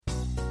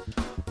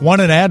Want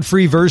an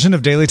ad-free version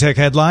of Daily Tech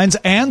Headlines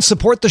and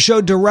support the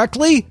show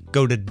directly?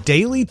 Go to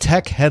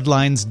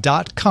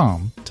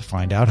dailytechheadlines.com to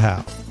find out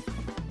how.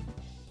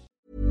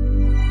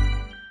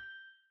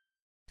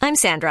 I'm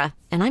Sandra,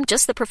 and I'm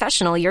just the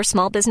professional your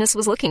small business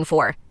was looking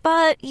for.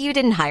 But you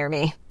didn't hire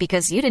me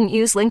because you didn't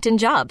use LinkedIn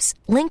Jobs.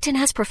 LinkedIn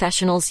has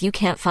professionals you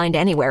can't find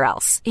anywhere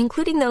else,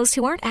 including those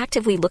who aren't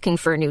actively looking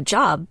for a new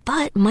job,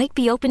 but might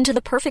be open to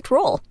the perfect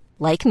role,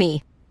 like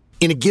me.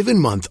 In a given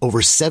month,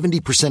 over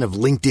 70% of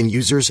LinkedIn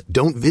users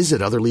don't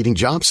visit other leading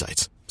job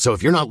sites. So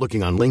if you're not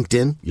looking on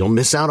LinkedIn, you'll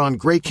miss out on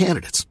great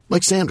candidates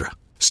like Sandra.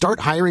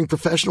 Start hiring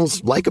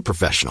professionals like a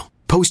professional.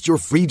 Post your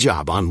free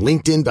job on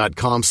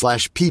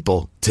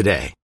linkedin.com/people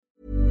today.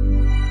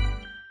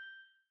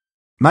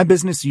 My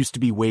business used to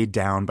be weighed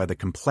down by the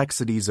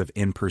complexities of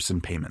in-person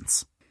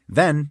payments.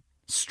 Then,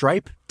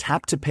 Stripe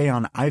Tap to Pay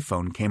on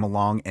iPhone came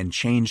along and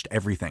changed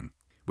everything.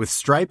 With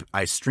Stripe,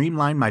 I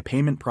streamlined my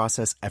payment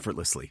process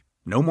effortlessly.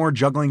 No more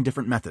juggling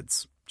different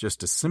methods.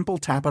 Just a simple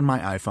tap on my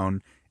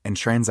iPhone and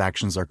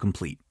transactions are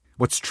complete.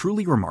 What's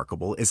truly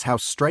remarkable is how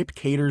Stripe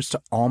caters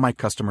to all my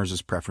customers'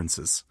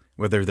 preferences.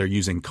 Whether they're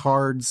using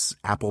cards,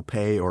 Apple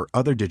Pay, or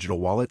other digital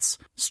wallets,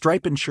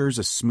 Stripe ensures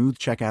a smooth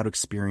checkout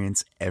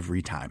experience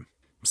every time.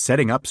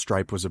 Setting up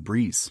Stripe was a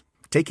breeze,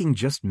 taking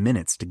just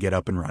minutes to get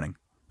up and running.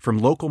 From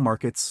local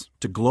markets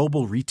to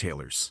global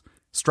retailers,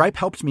 Stripe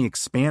helped me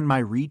expand my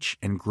reach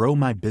and grow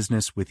my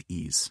business with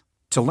ease.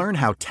 To learn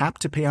how Tap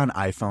to Pay on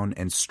iPhone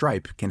and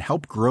Stripe can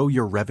help grow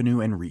your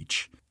revenue and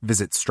reach,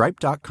 visit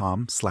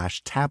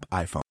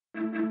stripe.com/tapiphone.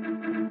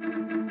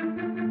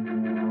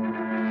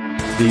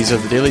 These are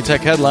the Daily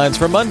Tech Headlines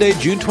for Monday,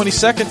 June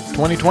 22nd,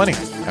 2020.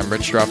 I'm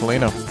Rich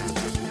Stroffolino.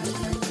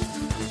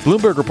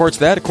 Bloomberg reports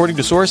that, according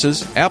to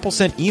sources, Apple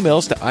sent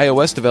emails to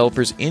iOS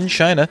developers in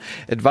China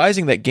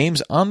advising that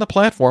games on the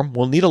platform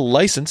will need a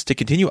license to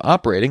continue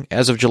operating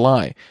as of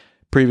July.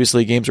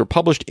 Previously, games were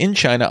published in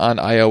China on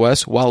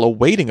iOS while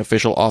awaiting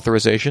official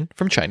authorization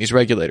from Chinese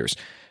regulators.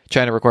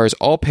 China requires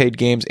all paid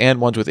games and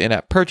ones with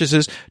in-app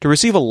purchases to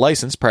receive a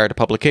license prior to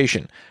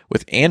publication,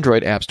 with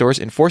Android app stores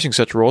enforcing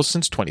such rules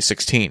since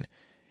 2016.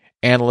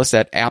 Analysts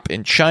at App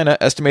in China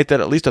estimate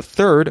that at least a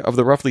third of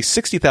the roughly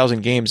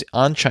 60,000 games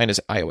on China's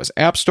iOS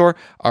App Store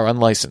are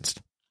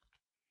unlicensed.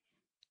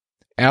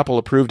 Apple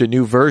approved a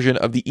new version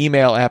of the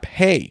email app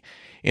Hey.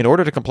 In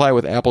order to comply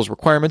with Apple's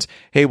requirements,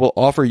 Hey will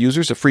offer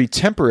users a free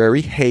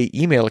temporary Hey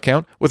email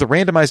account with a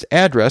randomized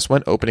address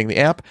when opening the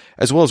app,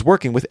 as well as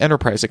working with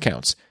enterprise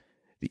accounts.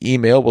 The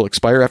email will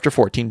expire after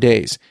 14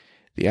 days.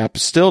 The app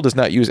still does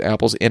not use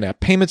Apple's in-app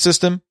payment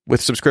system,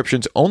 with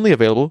subscriptions only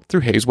available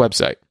through Hey's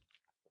website.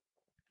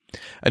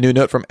 A new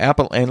note from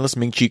Apple analyst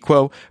Ming-Chi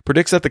Kuo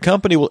predicts that the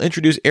company will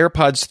introduce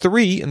AirPods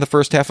 3 in the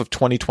first half of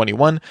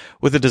 2021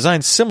 with a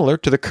design similar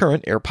to the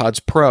current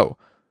AirPods Pro.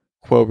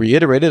 Kuo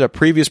reiterated a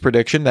previous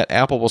prediction that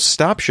Apple will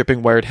stop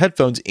shipping wired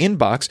headphones in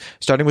box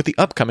starting with the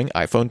upcoming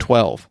iPhone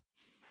 12.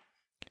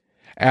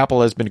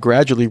 Apple has been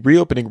gradually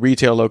reopening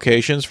retail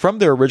locations from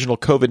their original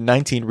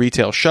COVID-19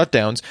 retail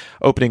shutdowns,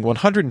 opening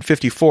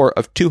 154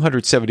 of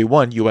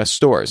 271 U.S.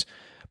 stores.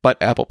 But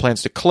Apple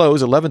plans to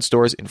close 11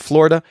 stores in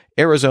Florida,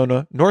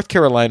 Arizona, North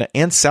Carolina,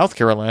 and South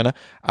Carolina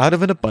out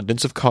of an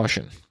abundance of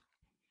caution.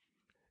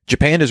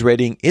 Japan is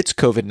readying its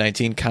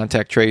COVID-19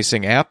 contact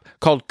tracing app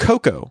called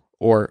Coco,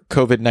 or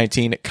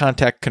COVID-19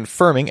 Contact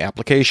Confirming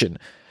Application.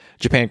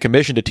 Japan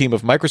commissioned a team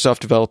of Microsoft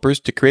developers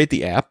to create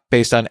the app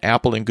based on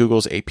Apple and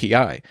Google's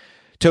API.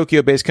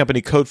 Tokyo-based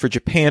company Code for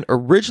Japan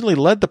originally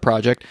led the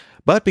project,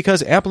 but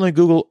because Apple and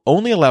Google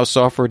only allow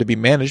software to be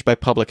managed by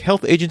public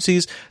health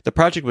agencies, the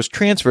project was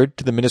transferred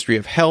to the Ministry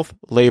of Health,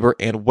 Labor,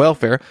 and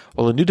Welfare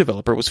while a new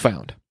developer was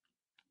found.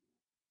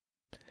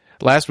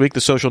 Last week, the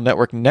social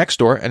network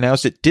Nextdoor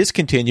announced it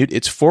discontinued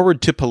its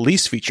Forward to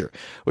Police feature,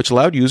 which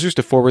allowed users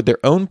to forward their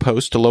own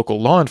posts to local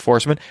law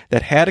enforcement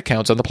that had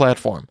accounts on the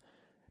platform.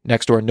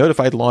 Nextdoor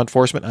notified law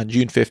enforcement on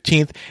June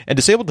 15th and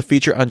disabled the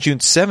feature on June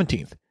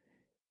 17th.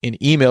 In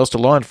emails to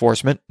law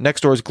enforcement,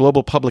 Nextdoor's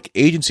global public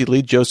agency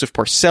lead Joseph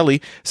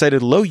Porcelli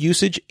cited low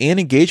usage and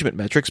engagement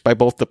metrics by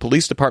both the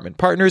police department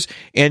partners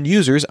and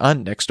users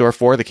on Nextdoor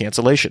for the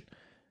cancellation.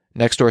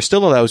 Nextdoor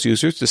still allows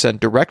users to send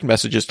direct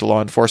messages to law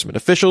enforcement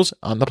officials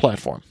on the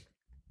platform.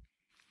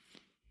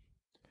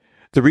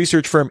 The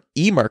research firm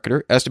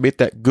eMarketer estimates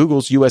that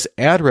Google's U.S.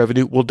 ad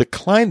revenue will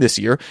decline this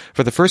year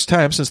for the first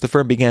time since the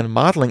firm began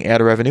modeling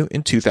ad revenue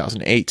in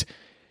 2008.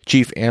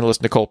 Chief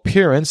analyst Nicole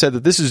Piran said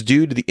that this is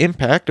due to the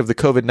impact of the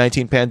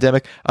COVID-19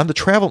 pandemic on the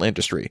travel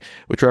industry,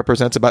 which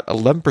represents about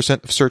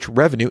 11% of search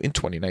revenue in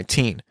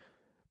 2019.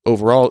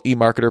 Overall,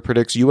 eMarketer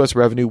predicts U.S.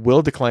 revenue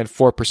will decline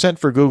 4%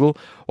 for Google,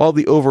 while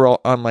the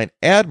overall online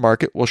ad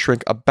market will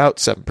shrink about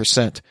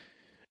 7%.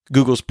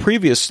 Google's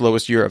previous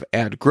slowest year of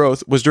ad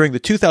growth was during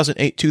the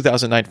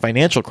 2008-2009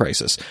 financial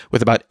crisis,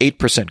 with about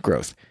 8%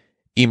 growth.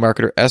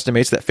 eMarketer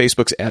estimates that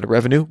Facebook's ad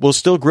revenue will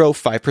still grow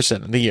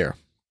 5% in the year.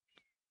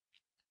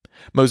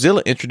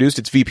 Mozilla introduced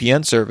its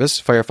VPN service,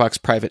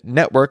 Firefox Private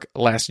Network,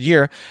 last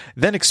year,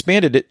 then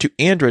expanded it to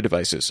Android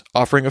devices,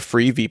 offering a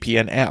free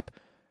VPN app.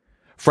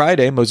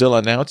 Friday, Mozilla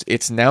announced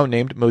its now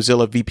named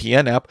Mozilla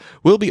VPN app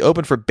will be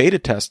open for beta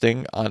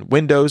testing on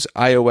Windows,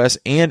 iOS,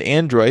 and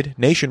Android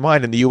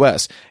nationwide in the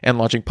US and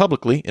launching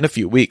publicly in a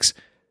few weeks.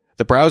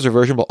 The browser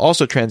version will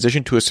also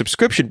transition to a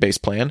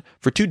subscription-based plan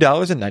for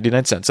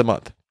 $2.99 a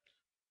month.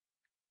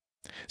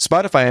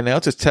 Spotify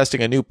announced it's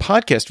testing a new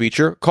podcast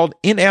feature called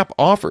In-App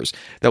Offers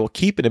that will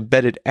keep an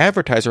embedded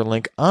advertiser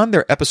link on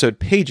their episode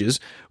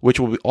pages, which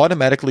will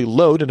automatically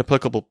load an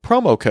applicable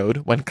promo code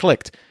when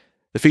clicked.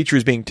 The feature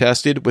is being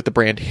tested with the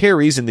brand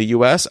Harry's in the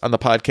US on the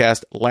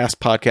podcast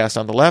Last Podcast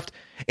on the Left,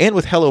 and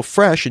with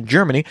HelloFresh in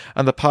Germany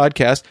on the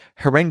podcast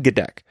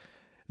Herrengedeck.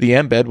 The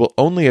embed will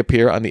only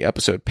appear on the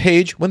episode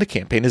page when the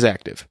campaign is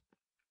active.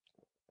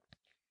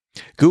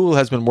 Google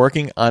has been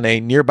working on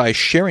a nearby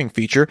sharing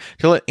feature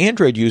to let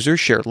Android users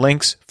share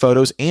links,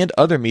 photos, and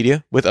other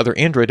media with other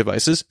Android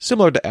devices,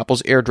 similar to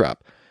Apple's AirDrop.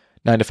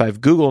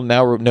 9to5Google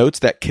now notes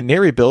that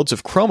Canary builds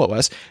of Chrome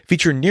OS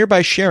feature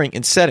nearby sharing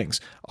in settings,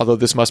 although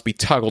this must be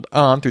toggled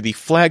on through the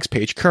Flags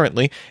page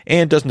currently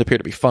and doesn't appear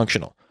to be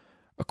functional.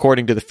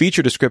 According to the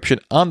feature description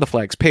on the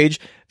Flags page,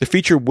 the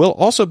feature will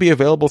also be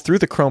available through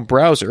the Chrome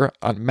browser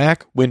on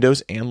Mac,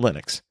 Windows, and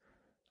Linux.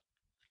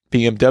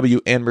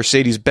 BMW and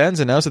Mercedes-Benz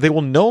announced that they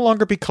will no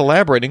longer be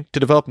collaborating to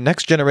develop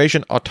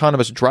next-generation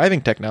autonomous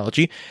driving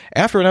technology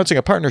after announcing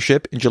a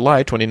partnership in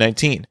July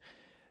 2019.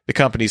 The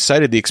companies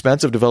cited the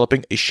expense of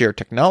developing a shared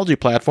technology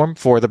platform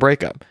for the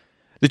breakup.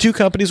 The two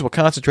companies will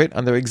concentrate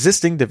on their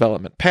existing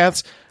development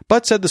paths,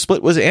 but said the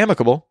split was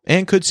amicable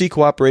and could see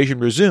cooperation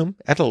resume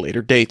at a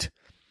later date.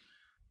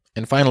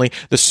 And finally,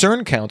 the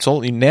CERN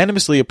Council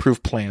unanimously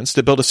approved plans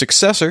to build a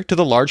successor to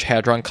the Large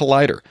Hadron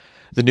Collider.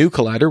 The new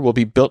collider will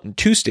be built in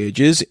 2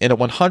 stages in a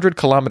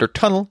 100-kilometer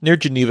tunnel near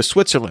Geneva,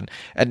 Switzerland,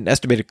 at an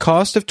estimated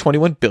cost of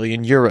 21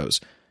 billion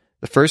euros.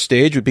 The first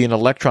stage would be an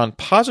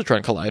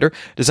electron-positron collider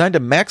designed to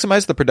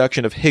maximize the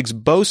production of Higgs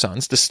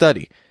bosons to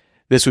study.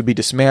 This would be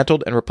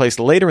dismantled and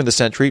replaced later in the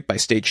century by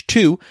Stage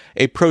 2,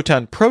 a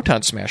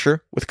proton-proton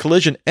smasher with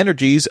collision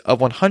energies of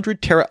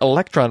 100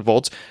 tera-electron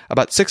volts,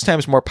 about 6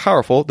 times more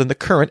powerful than the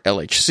current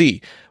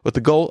LHC, with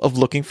the goal of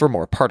looking for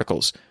more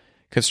particles.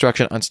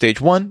 Construction on Stage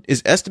 1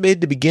 is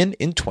estimated to begin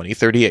in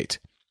 2038.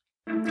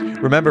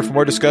 Remember, for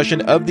more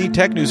discussion of the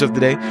tech news of the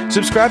day,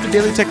 subscribe to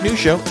Daily Tech News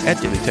Show at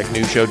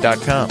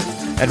dailytechnewsshow.com.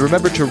 And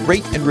remember to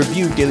rate and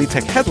review Daily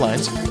Tech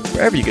Headlines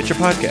wherever you get your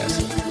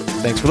podcasts.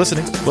 Thanks for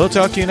listening. We'll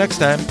talk to you next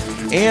time.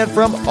 And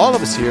from all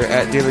of us here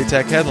at Daily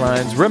Tech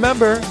Headlines,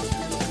 remember,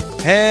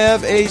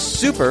 have a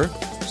super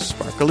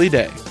sparkly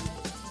day.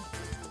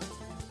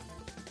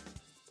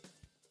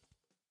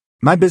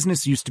 My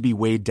business used to be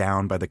weighed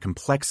down by the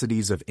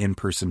complexities of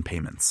in-person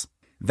payments.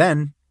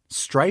 Then,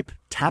 Stripe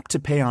Tap to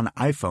Pay on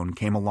iPhone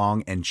came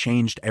along and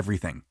changed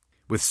everything.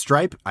 With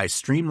Stripe, I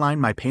streamlined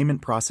my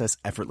payment process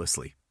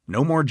effortlessly.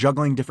 No more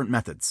juggling different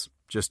methods.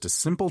 Just a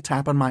simple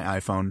tap on my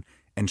iPhone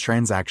and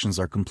transactions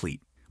are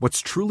complete.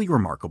 What's truly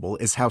remarkable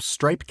is how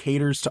Stripe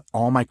caters to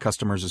all my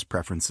customers'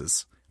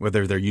 preferences.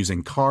 Whether they're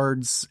using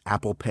cards,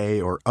 Apple Pay,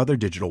 or other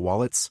digital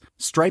wallets,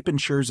 Stripe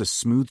ensures a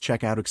smooth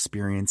checkout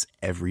experience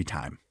every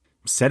time.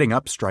 Setting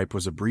up Stripe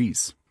was a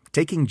breeze,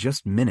 taking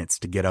just minutes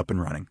to get up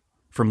and running.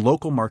 From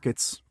local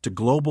markets to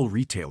global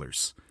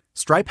retailers,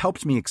 Stripe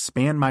helped me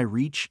expand my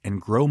reach and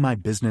grow my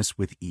business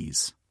with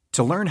ease.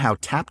 To learn how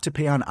Tap to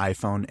Pay on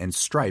iPhone and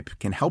Stripe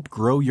can help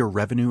grow your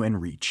revenue and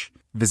reach,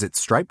 visit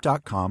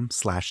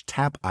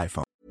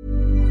stripe.com/tapiphone.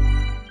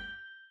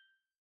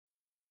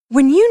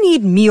 When you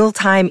need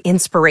mealtime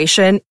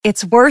inspiration,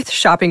 it's worth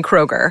shopping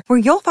Kroger, where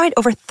you'll find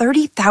over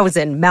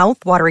 30,000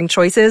 mouth-watering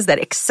choices that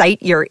excite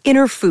your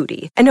inner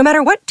foodie. And no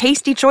matter what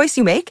tasty choice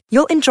you make,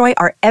 you'll enjoy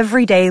our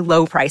everyday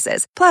low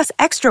prices, plus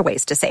extra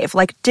ways to save,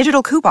 like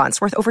digital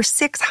coupons worth over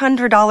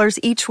 $600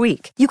 each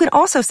week. You can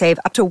also save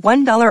up to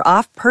 $1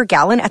 off per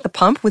gallon at the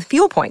pump with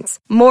fuel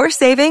points. More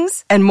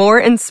savings and more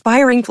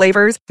inspiring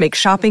flavors make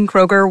shopping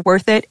Kroger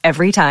worth it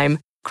every time.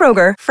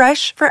 Kroger,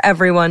 fresh for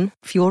everyone.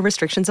 Fuel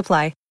restrictions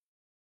apply.